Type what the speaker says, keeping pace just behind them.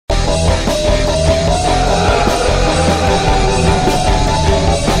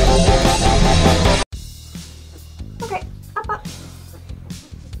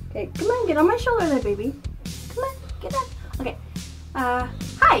on my shoulder there, baby. Come on, get up. Okay.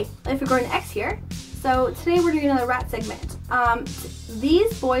 Hi, Life Gordon X here. So today we're doing another rat segment.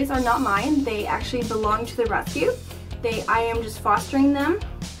 These boys are not mine. They actually belong to the rescue. I am just fostering them.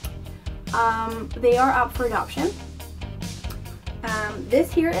 They are up for adoption.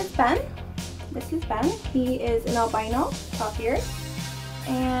 This here is Ben. This is Ben. He is an albino, top ear.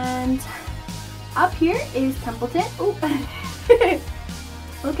 And up here is Templeton. Oh.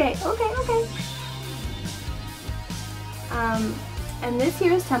 Okay. And this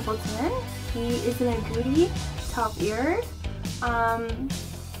here is Templeton. He is an agouti, top ear.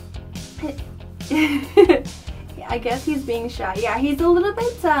 I guess he's being shy. Yeah, he's a little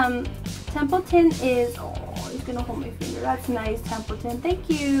bit, Templeton is, oh, he's gonna hold my finger. That's nice, Templeton. Thank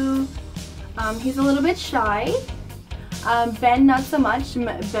you. He's a little bit shy. Ben, not so much.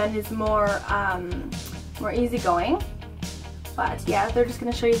 Ben is more easygoing. But yeah, they're just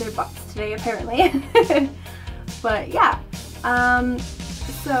gonna show you their butts today, apparently. But yeah,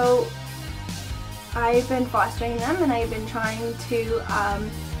 so I've been fostering them, and I've been trying to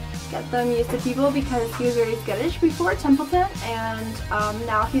get them used to people because he was very skittish before, Templeton, and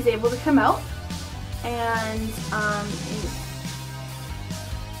now he's able to come out. And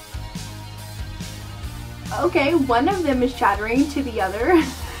okay, one of them is chattering to the other.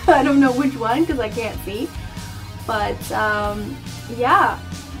 I don't know which one because I can't see. But yeah,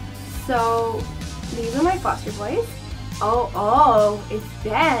 so these are my foster boys. Oh, it's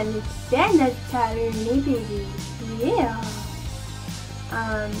Ben. It's Ben that's chattering me, baby. Yeah.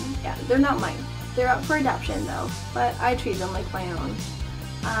 Yeah, they're not mine. They're up for adoption though, but I treat them like my own.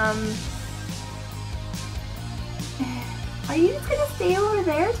 Are you just gonna stay over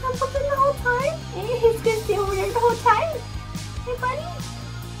there, Templeton, the whole time? He's gonna stay over there the whole time? Hey, buddy?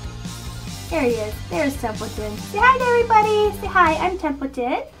 There he is. There's Templeton. Say hi to everybody. Say hi, I'm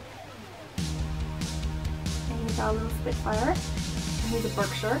Templeton. And he's got a little Spitfire. And he's a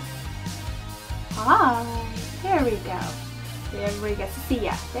Berkshire. Hi. There we go. So everybody gets to see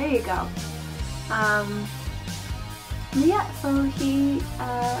ya. There you go. Yeah, so he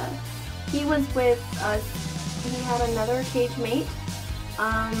was with us. He had another cage mate,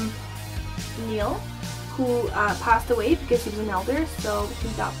 Neil, who passed away because he was an elder, so he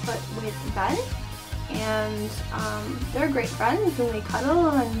got put with Ben. And they're great friends, and they cuddle,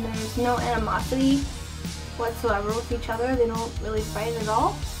 and there's no animosity whatsoever with each other. They don't really fight at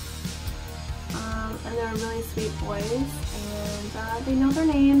all. And they're really sweet boys, and they know their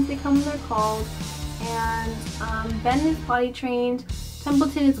names, they come when they're called. And Ben is potty trained,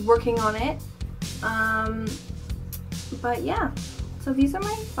 Templeton is working on it. But yeah, so these are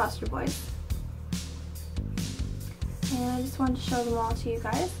my foster boys. And I just wanted to show them all to you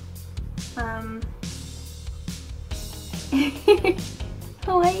guys.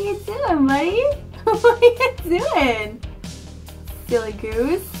 What are you doing, buddy? What are you doing? Silly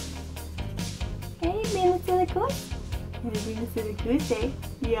goose. Hey, being a silly goose? Hey, being a silly goose, eh?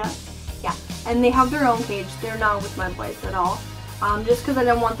 Yeah. Yeah. And they have their own cage. They're not with my boys at all. Just because I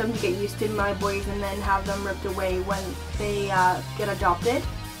don't want them to get used to my boys and then have them ripped away when they get adopted.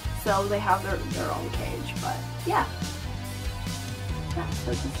 So they have their own cage. But yeah. Yeah,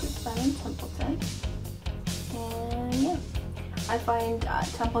 so this is Ben and Templeton. And yeah. I find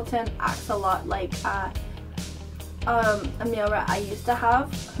Templeton acts a lot like a male rat I used to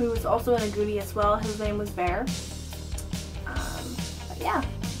have, who was also an agouti as well. His name was Bear. But yeah,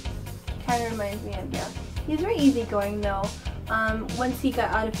 kind of reminds me of Bear. He's very easygoing though. Once he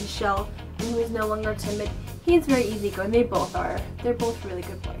got out of his shell and he was no longer timid, he's very easygoing. They both are. They're both really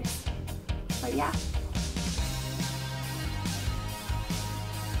good boys. But yeah.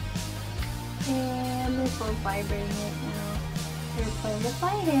 And they're both vibrating right now. They're playing with my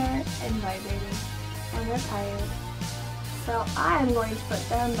hair and vibrating. And they're tired. So I'm going to put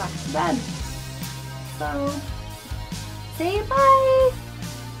them back to bed. So, say bye!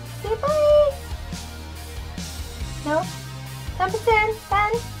 Say bye! No? Templeton,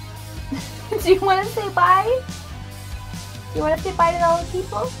 Ben? Do you want to say bye? Do you want to say bye to all the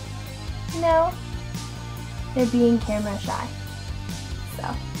people? No? They're being camera shy.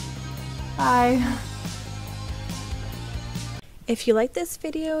 So, bye. If you like this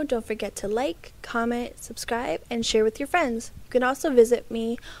video, don't forget to like, comment, subscribe, and share with your friends. You can also visit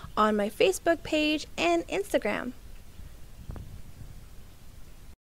me on my Facebook page and Instagram.